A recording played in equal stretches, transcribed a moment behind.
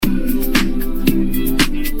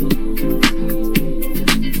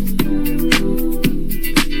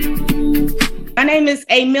Miss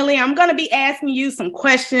A. Millie. I'm going to be asking you some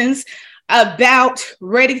questions about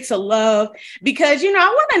Ready to Love because, I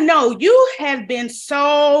want to know, you have been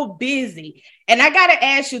so busy. And I got to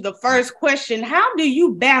ask you the first question. How do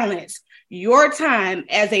you balance your time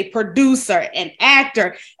as a producer, an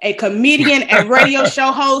actor, a comedian, a radio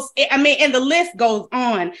show host? And the list goes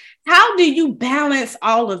on. How do you balance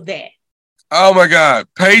all of that? Oh my God.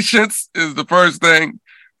 Patience is the first thing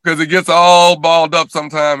because it gets all balled up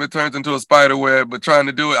sometimes. It turns into a spider web, but trying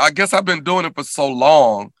to do it. I guess I've been doing it for so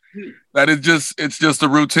long that it's just a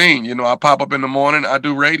routine. I pop up in the morning, I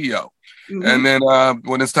do radio. Mm-hmm. And then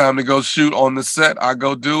when it's time to go shoot on the set, I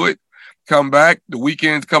go do it, come back, the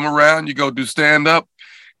weekends come around, you go do stand up.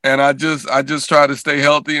 And I just try to stay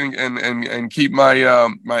healthy and keep my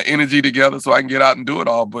my energy together so I can get out and do it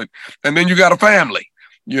all. And then you got a family,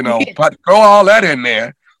 throw all that in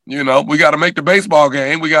there. We got to make the baseball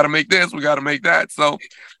game. We got to make this, we got to make that. So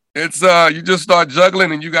it's you just start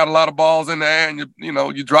juggling and you got a lot of balls in the air and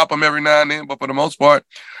you drop them every now and then. But for the most part,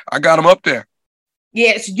 I got them up there.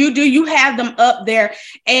 Yes, you do. You have them up there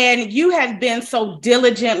and you have been so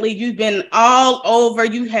diligently. You've been all over.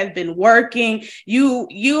 You have been working. You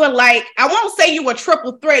are like, I won't say you a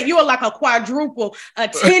triple threat. You are like a quadruple, a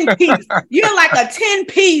 10-piece. You're like a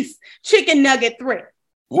 10-piece chicken nugget threat.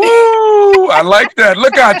 Woo! I like that.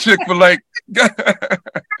 Look out, Chick-fil-A.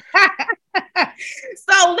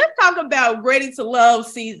 So let's talk about Ready to Love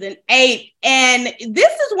season 8. And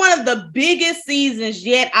this is one of the biggest seasons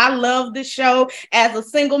yet. I love the show. As a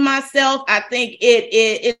single myself, I think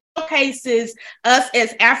it showcases us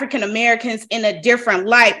as African Americans in a different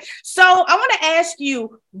light. So I want to ask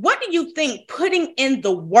you, what do you think putting in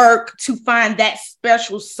the work to find that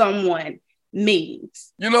special someone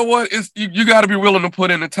means? You know what? You got to be willing to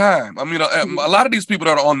put in the time. I mean, a lot of these people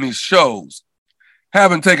that are on these shows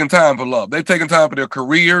haven't taken time for love. They've taken time for their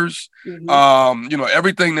careers,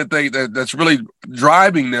 everything that's really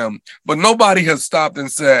driving them. But nobody has stopped and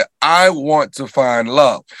said, I want to find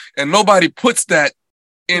love. And nobody puts that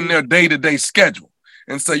in their day-to-day schedule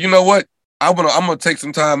and say, you know what? I'm gonna take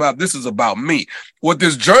some time out. This is about me. What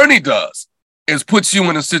this journey does is puts you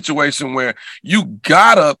in a situation where you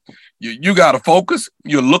gotta focus.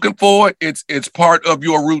 You're looking for it. It's part of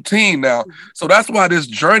your routine now. So that's why this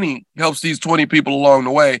journey helps these 20 people along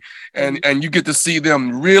the way. And you get to see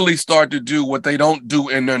them really start to do what they don't do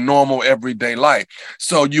in their normal everyday life.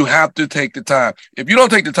 So you have to take the time. If you don't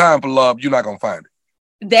take the time for love, you're not going to find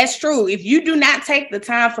it. That's true. If you do not take the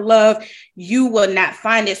time for love, you will not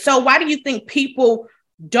find it. So why do you think people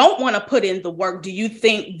don't want to put in the work? Do you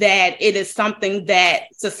think that it is something that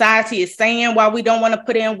society is saying why we don't want to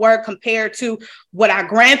put in work compared to what our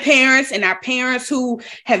grandparents and our parents who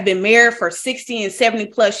have been married for 60 and 70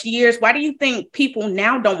 plus years? Why do you think people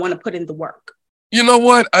now don't want to put in the work? You know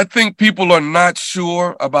what? I think people are not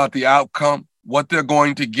sure about the outcome, what they're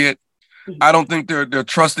going to get. I don't think they're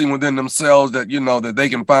trusting within themselves that, that they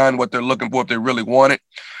can find what they're looking for if they really want it.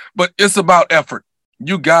 But it's about effort.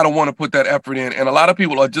 You got to want to put that effort in. And a lot of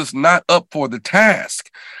people are just not up for the task.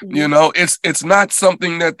 It's not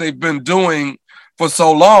something that they've been doing for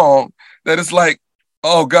so long that it's like,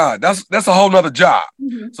 oh God, that's a whole nother job.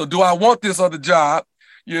 So do I want this other job?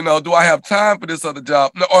 Do I have time for this other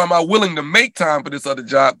job? Or am I willing to make time for this other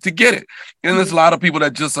job to get it? And there's a lot of people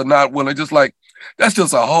that just are not willing, just like, that's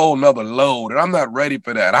just a whole nother load. And I'm not ready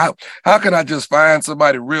for that. How can I just find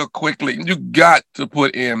somebody real quickly? You got to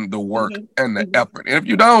put in the work and the effort. And if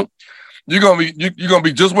you don't, you're going to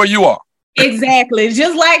be just where you are. Exactly.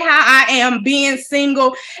 Just like how I am being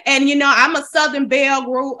single. And, I'm a Southern Belle,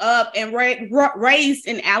 grew up and raised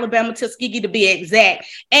in Alabama, Tuskegee to be exact.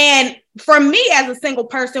 And for me as a single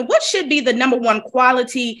person, what should be the number one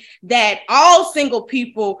quality that all single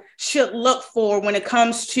people should look for when it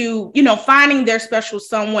comes to, finding their special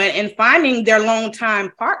someone and finding their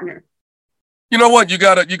longtime partner? You know what? You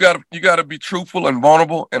gotta be truthful and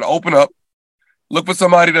vulnerable and open up. Look for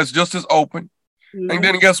somebody that's just as open. And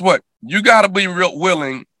then guess what? You got to be real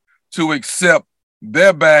willing to accept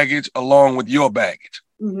their baggage along with your baggage.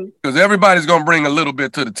 Because everybody's going to bring a little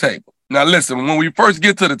bit to the table. Now, listen, when we first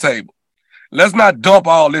get to the table, let's not dump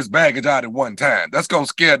all this baggage out at one time. That's going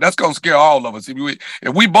to scare all of us.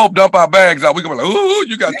 If we both dump our bags out, we're going to be like, oh,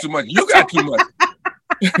 you got too much. You got too much.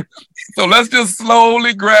 So let's just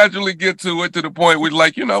slowly, gradually get to it to the point where,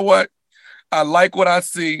 like, you know what? I like what I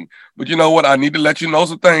see, but you know what? I need to let you know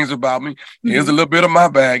some things about me. Here's a little bit of my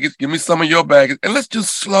baggage. Give me some of your baggage. And let's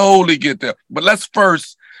just slowly get there. But let's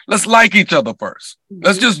like each other first.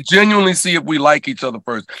 Let's just genuinely see if we like each other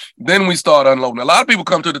first. Then we start unloading. A lot of people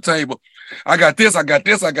come to the table. I got this, I got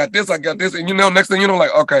this, I got this, I got this. And next thing you know,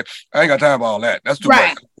 like, okay, I ain't got time for all that. That's too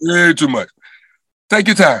much. Way too much. Take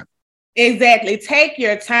your time. Exactly. Take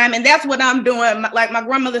your time. And that's what I'm doing. Like my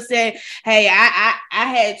grandmother said, hey, I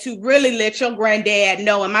had to really let your granddad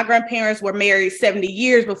know. And my grandparents were married 70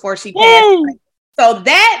 years before she passed. Woo! So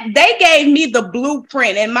that they gave me the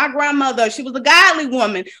blueprint. And my grandmother, she was a godly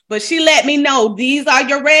woman, but she let me know these are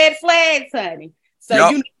your red flags, honey. So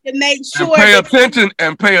Yep. you need to make sure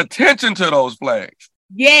and pay attention to those flags.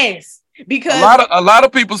 Yes. Because a lot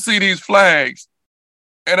of people see these flags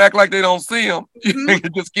and act like they don't see them. Mm-hmm. You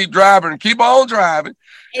just keep driving and keep on driving.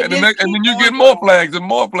 And then you get more flags and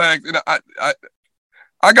more flags. And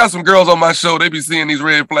I got some girls on my show, they be seeing these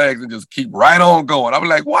red flags and just keep right on going. I'm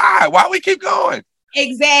like, why? Why we keep going?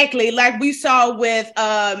 Exactly. Like we saw with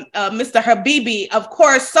Mr. Habibi, of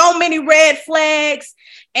course, so many red flags.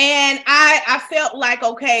 And I felt like,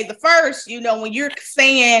 okay, the first, when you're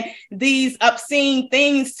saying these obscene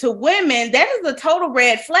things to women, that is a total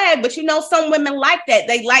red flag. But, some women like that.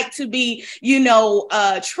 They like to be,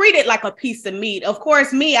 treated like a piece of meat. Of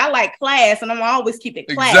course, me, I like class and I'm always keep it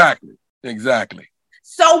class. Exactly.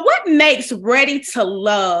 So what makes Ready to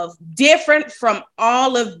Love different from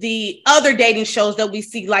all of the other dating shows that we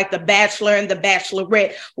see, like The Bachelor and The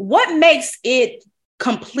Bachelorette? What makes it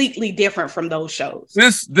completely different from those shows?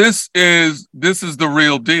 This is the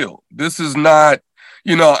real deal. This is not,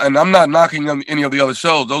 and I'm not knocking any of the other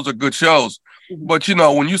shows. Those are good shows. Mm-hmm. But,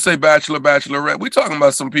 when you say Bachelor, Bachelorette, we're talking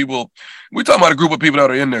about a group of people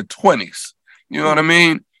that are in their 20s. You know what I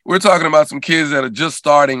mean? We're talking about some kids that are just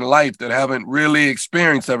starting life that haven't really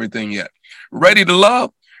experienced everything yet. Ready to Love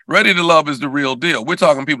is the real deal. We're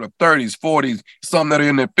talking people in their 30s, 40s, some that are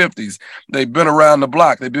in their 50s. They've been around the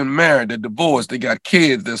block. They've been married. They're divorced. They got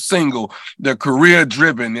kids. They're single. They're career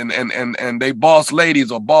driven and they boss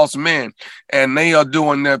ladies or boss men, and they are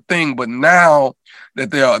doing their thing. But now that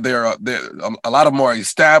they're a lot of them are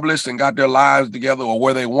established and got their lives together or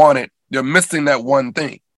where they want it, they're missing that one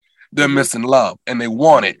thing. They're missing love and they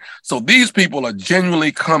want it. So these people are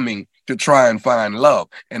genuinely coming to try and find love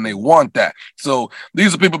and they want that. So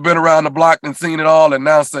these are people been around the block and seen it all and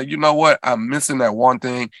now say, you know what? I'm missing that one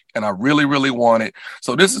thing and I really, really want it.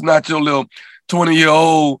 So this is not your little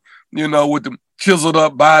 20-year-old, with the chiseled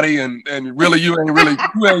up body and really you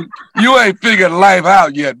ain't figured life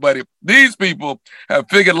out yet, buddy. These people have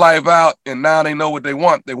figured life out and now they know what they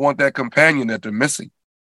want. They want that companion that they're missing.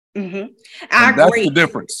 Mm-hmm. I agree. That's the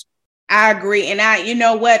difference. I agree. And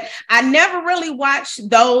I never really watched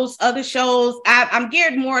those other shows. I'm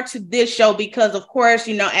geared more to this show because, of course,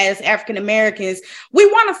 as African Americans, we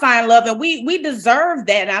want to find love and we deserve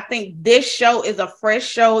that. And I think this show is a fresh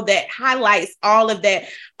show that highlights all of that.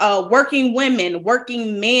 Working women,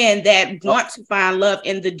 working men that want to find love,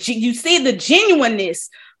 and you see the genuineness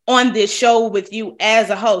on this show with you as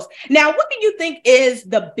a host. Now, what do you think is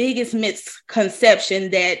the biggest misconception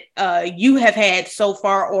that you have had so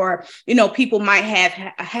far, or people might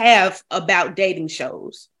have about dating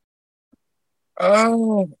shows?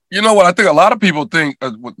 You know what? I think a lot of people think,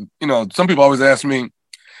 some people always ask me,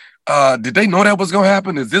 did they know that was going to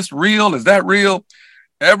happen? Is this real? Is that real?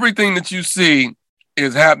 Everything that you see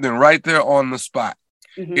is happening right there on the spot.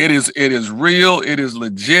 Mm-hmm. It is real. It is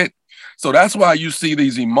legit. So that's why you see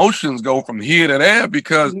these emotions go from here to there,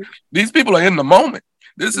 because these people are in the moment.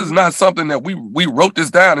 This is not something that we wrote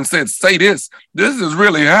this down and said, say this. This is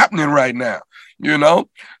really happening right now,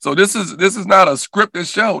 So this is not a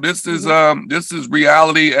scripted show. This is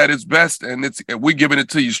reality at its best, and we're giving it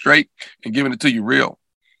to you straight and giving it to you real.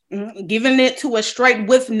 Giving it to us straight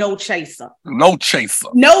with no chaser. No chaser.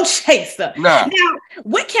 Nah. Now,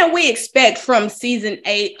 what can we expect from season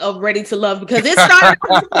 8 of Ready to Love? Because it started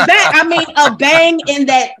a bang in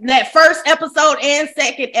that first episode and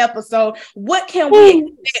second episode. What can we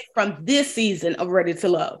expect from this season of Ready to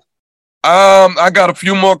Love? I got a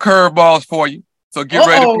few more curveballs for you. So get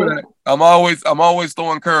ready for that. I'm always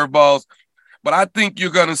throwing curveballs, but I think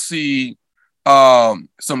you're gonna see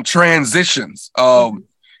some transitions.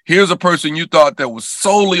 Here's a person you thought that was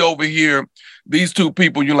solely over here. These two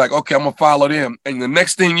people, you're like, okay, I'm gonna follow them. And the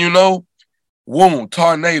next thing you know, boom,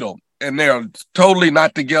 tornado. And they're totally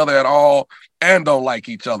not together at all and don't like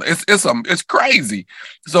each other. It's crazy.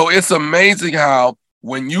 So it's amazing how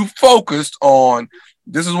when you focused on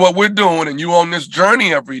this is what we're doing and you on this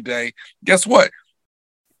journey every day, guess what?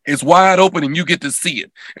 It's wide open and you get to see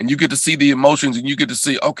it. And you get to see the emotions and you get to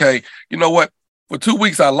see, okay, you know what? For 2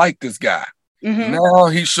 weeks, I like this guy. Mm-hmm. Now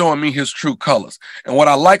he's showing me his true colors. And what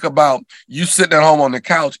I like about you sitting at home on the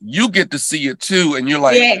couch, you get to see it too. And you're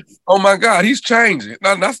like, oh my God, he's changing.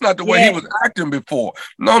 No, that's not the way he was acting before.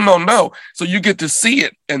 No. So you get to see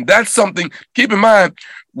it. And that's something, keep in mind,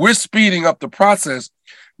 we're speeding up the process.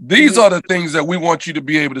 These are the things that we want you to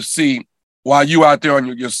be able to see while you out there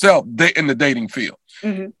on yourself in the dating field.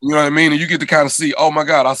 Mm-hmm. You know what I mean? And you get to kind of see, oh my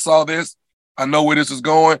God, I saw this. I know where this is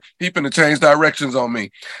going. He finna change directions on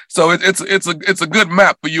me. So it's a good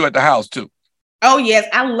map for you at the house too. Oh yes,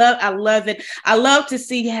 I love it. I love to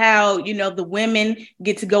see how, the women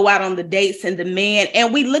get to go out on the dates and the men,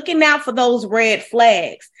 and we looking out for those red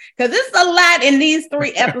flags, because it's a lot in these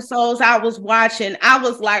 3 episodes I was watching. I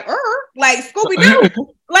was like Scooby-Doo.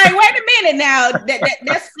 Like, wait a minute now,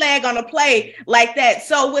 that's flag on a play like that.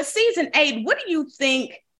 So with season 8, what do you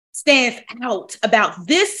think stands out about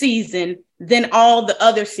this season than all the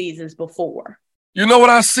other seasons before? You know what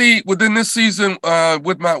I see within this season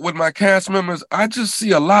with my cast members? I just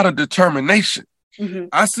see a lot of determination. Mm-hmm.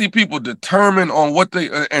 I see people determined on what they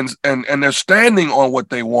and they're standing on what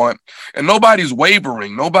they want, and nobody's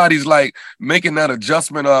wavering. Nobody's like making that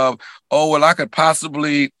adjustment of, oh, well, I could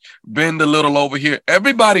possibly bend a little over here.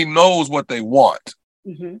 Everybody knows what they want,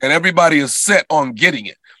 mm-hmm. and everybody is set on getting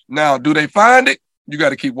it. Now, do they find it? You got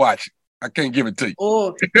to keep watching. I can't give it to you.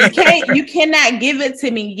 Oh, you cannot give it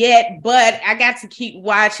to me yet, but I got to keep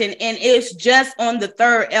watching, and it's just on the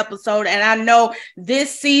 3rd episode. And I know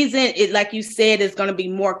this season, like you said, is going to be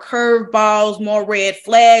more curveballs, more red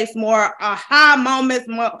flags, more aha moments,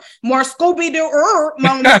 more Scooby-Doo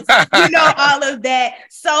moments, all of that.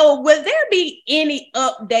 So will there be any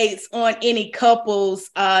updates on any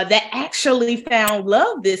couples that actually found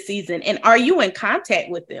love this season? And are you in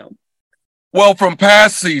contact with them? Well, from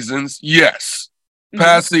past seasons, yes. Mm-hmm.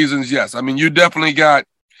 Past seasons, yes. I mean, you definitely got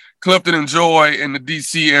Clifton and Joy in the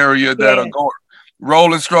DC area that are going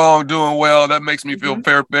rolling strong, doing well. That makes me feel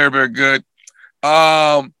very, very, very good.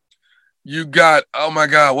 You got, oh my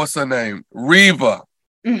God, what's her name? Reva.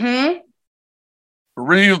 Mm-hmm.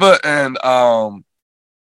 Reva and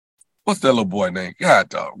what's that little boy name? God,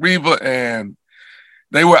 dog. Reva, and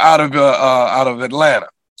they were out of Atlanta.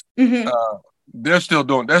 Mm-hmm. They're still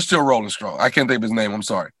rolling strong. I can't think of his name. I'm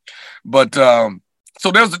sorry. But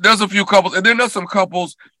so there's a few couples, and then there's some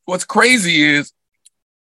couples. What's crazy is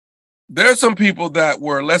there's some people that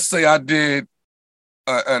were, let's say I did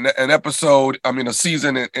an episode, a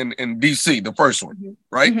season in DC, the first one, mm-hmm.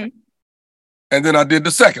 right? Mm-hmm. And then I did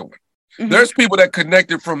the second one. Mm-hmm. There's people that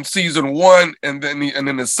connected from season 1 and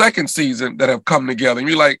then the second season that have come together. And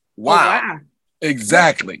you're like, wow. Oh, wow.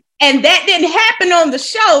 Exactly. And that didn't happen on the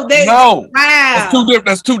show. No. Wow.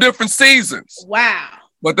 That's 2 different seasons. Wow.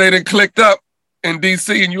 But they didn't clicked up in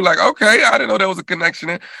DC, and you're like, okay, I didn't know there was a connection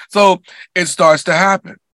there. So it starts to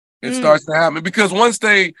happen. It starts to happen because once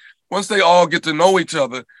they all get to know each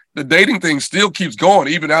other, the dating thing still keeps going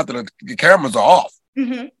even after the cameras are off.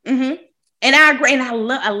 Mm-hmm. Mm-hmm. And I agree, and I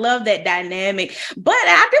love that dynamic. But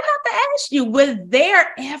I do have to ask you, would there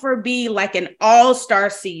ever be like an all-star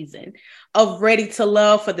season of Ready to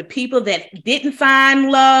Love for the people that didn't find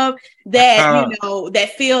love, that that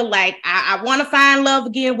feel like I want to find love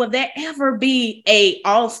again? Will there ever be a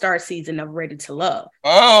all-star season of Ready to Love?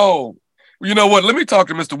 Oh, you know what? Let me talk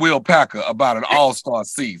to Mr. Will Packer about an all-star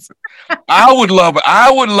season. I would love it.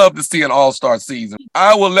 I would love to see an all-star season.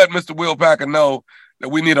 I will let Mr. Will Packer know that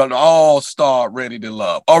we need an all-star Ready to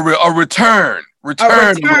Love, or a return.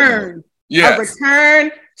 Yes. A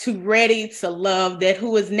return to Ready to Love, that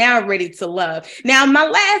who is now ready to love. Now, my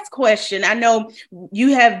last question, I know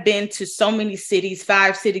you have been to so many cities,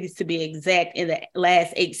 5 cities to be exact, in the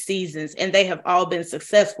last 8 seasons, and they have all been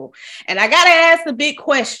successful. And I got to ask the big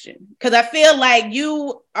question, because I feel like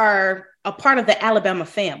you are a part of the Alabama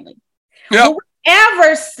family. Yep. Will we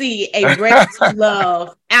ever see a Ready to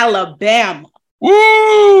Love Alabama?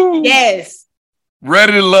 Woo! Yes.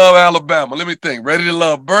 Ready to Love Alabama. Let me think. Ready to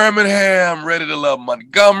Love Birmingham. Ready to Love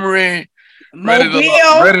Montgomery. Ready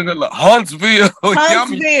to love Huntsville.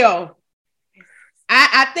 Huntsville.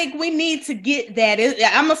 I think we need to get that.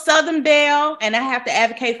 I'm a Southern Belle, and I have to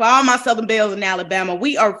advocate for all my Southern Belles in Alabama.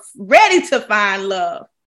 We are ready to find love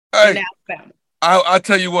in Alabama. I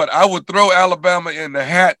tell you what, I would throw Alabama in the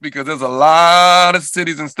hat because there's a lot of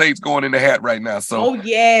cities and states going in the hat right now. So,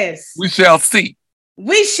 yes, we shall see.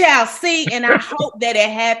 We shall see, and I hope that it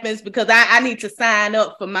happens because I need to sign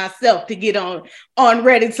up for myself to get on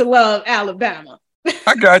Ready to Love Alabama.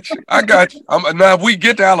 I got you. Now, if we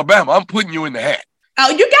get to Alabama, I'm putting you in the hat. Oh,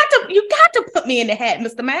 you got to put me in the hat,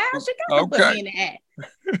 Mr. Miles. You got to put me in the hat.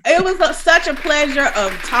 It was such a pleasure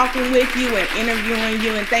of talking with you and interviewing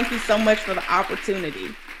you, and thank you so much for the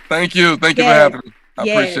opportunity. Thank you. Thank you for having me. I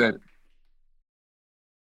appreciate it.